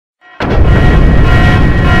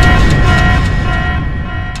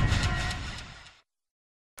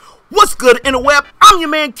good interweb? I'm your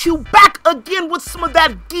man Q, back again with some of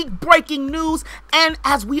that geek breaking news. And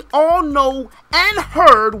as we all know and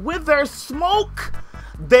heard, where there's smoke,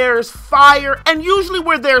 there's fire, and usually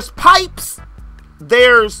where there's pipes,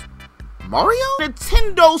 there's Mario?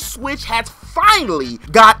 Nintendo Switch has finally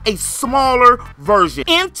got a smaller version.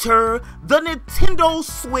 Enter the Nintendo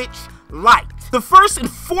Switch LITE. The first and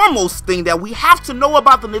foremost thing that we have to know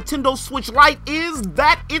about the Nintendo Switch LITE is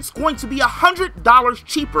that it's going to be $100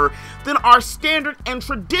 cheaper than our standard and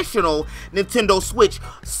traditional Nintendo Switch.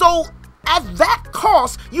 So at that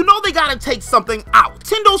cost, you know they gotta take something out.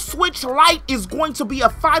 Nintendo Switch LITE is going to be a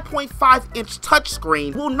 5.5-inch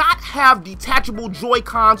touchscreen, will not have detachable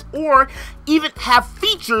Joy-Cons or even have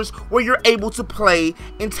features where you're able to play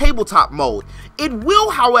in tabletop mode. It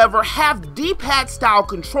will, however, have D-pad style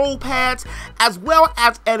control pads as well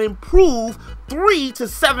as an improved 3 to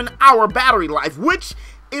 7 hour battery life, which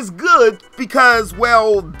is good because,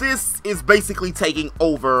 well, this is basically taking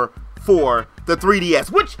over for the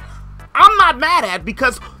 3DS, which I'm not mad at,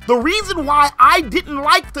 because the reason why I didn't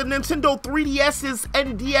like the Nintendo 3DSs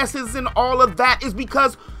and DSs and all of that is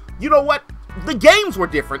because, you know what, the games were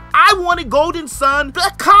different. I wanted Golden Sun,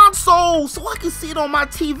 the console, so I could see it on my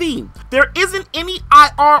TV. There isn't any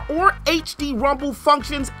IR or HD rumble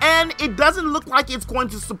functions, and it doesn't look like it's going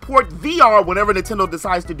to support VR whenever Nintendo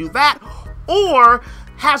decides to do that, or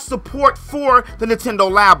has support for the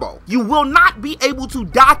Nintendo Labo. You will not be able to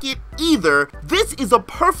dock it either. This is a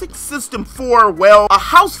perfect system for, well, a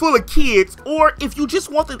house full of kids, or if you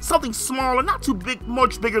just wanted something smaller, not too big,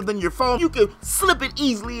 much bigger than your phone, you can slip it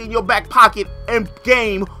easily in your back pocket and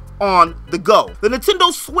game on the go. The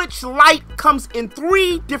Nintendo Switch LITE comes in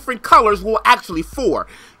 3 different colors, well actually 4.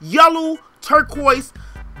 Yellow, turquoise,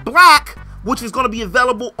 black, which is going to be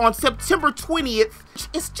available on September 20th.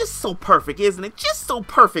 It's just so perfect, isn't it? Just so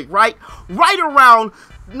perfect, right? Right around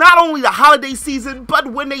not only the holiday season,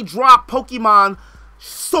 but when they drop Pokemon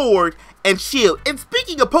Sword and Shield. And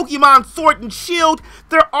speaking of Pokemon Sword and Shield,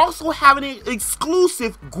 they're also having an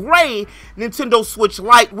exclusive gray Nintendo Switch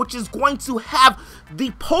LITE, which is going to have the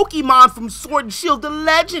Pokemon from Sword and Shield, the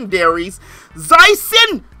legendaries,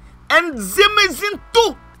 Zaisen and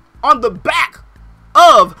Zimizintu, on the back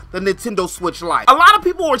of the Nintendo Switch LITE. A lot of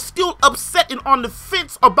people are still upset and on the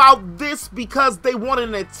fence about this because they want a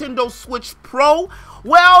Nintendo Switch Pro.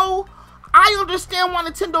 Well, I understand why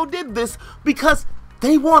Nintendo did this, because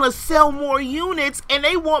they want to sell more units and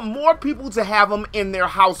they want more people to have them in their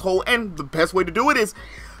household, and the best way to do it is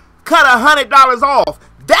cut $100 off.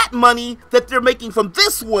 That money that they're making from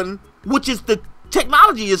this one, which is the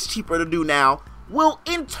technology is cheaper to do now, will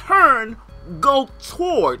in turn go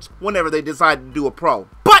towards whenever they decide to do a Pro.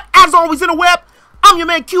 But as always in the web, I'm your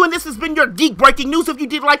man Q, and this has been your geek breaking news. If you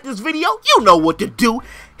did like this video, you know what to do.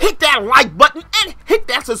 Hit that like button and hit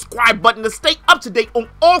that subscribe button to stay up to date on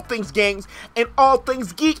all things games and all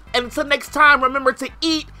things geek. And until next time, remember to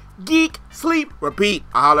eat, geek, sleep, repeat.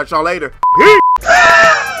 I'll holler at y'all later. Peace.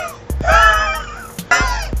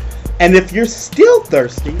 And if you're still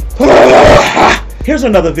thirsty, here's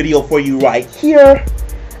another video for you right here.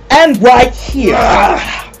 And right here,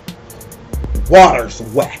 water's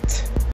wet.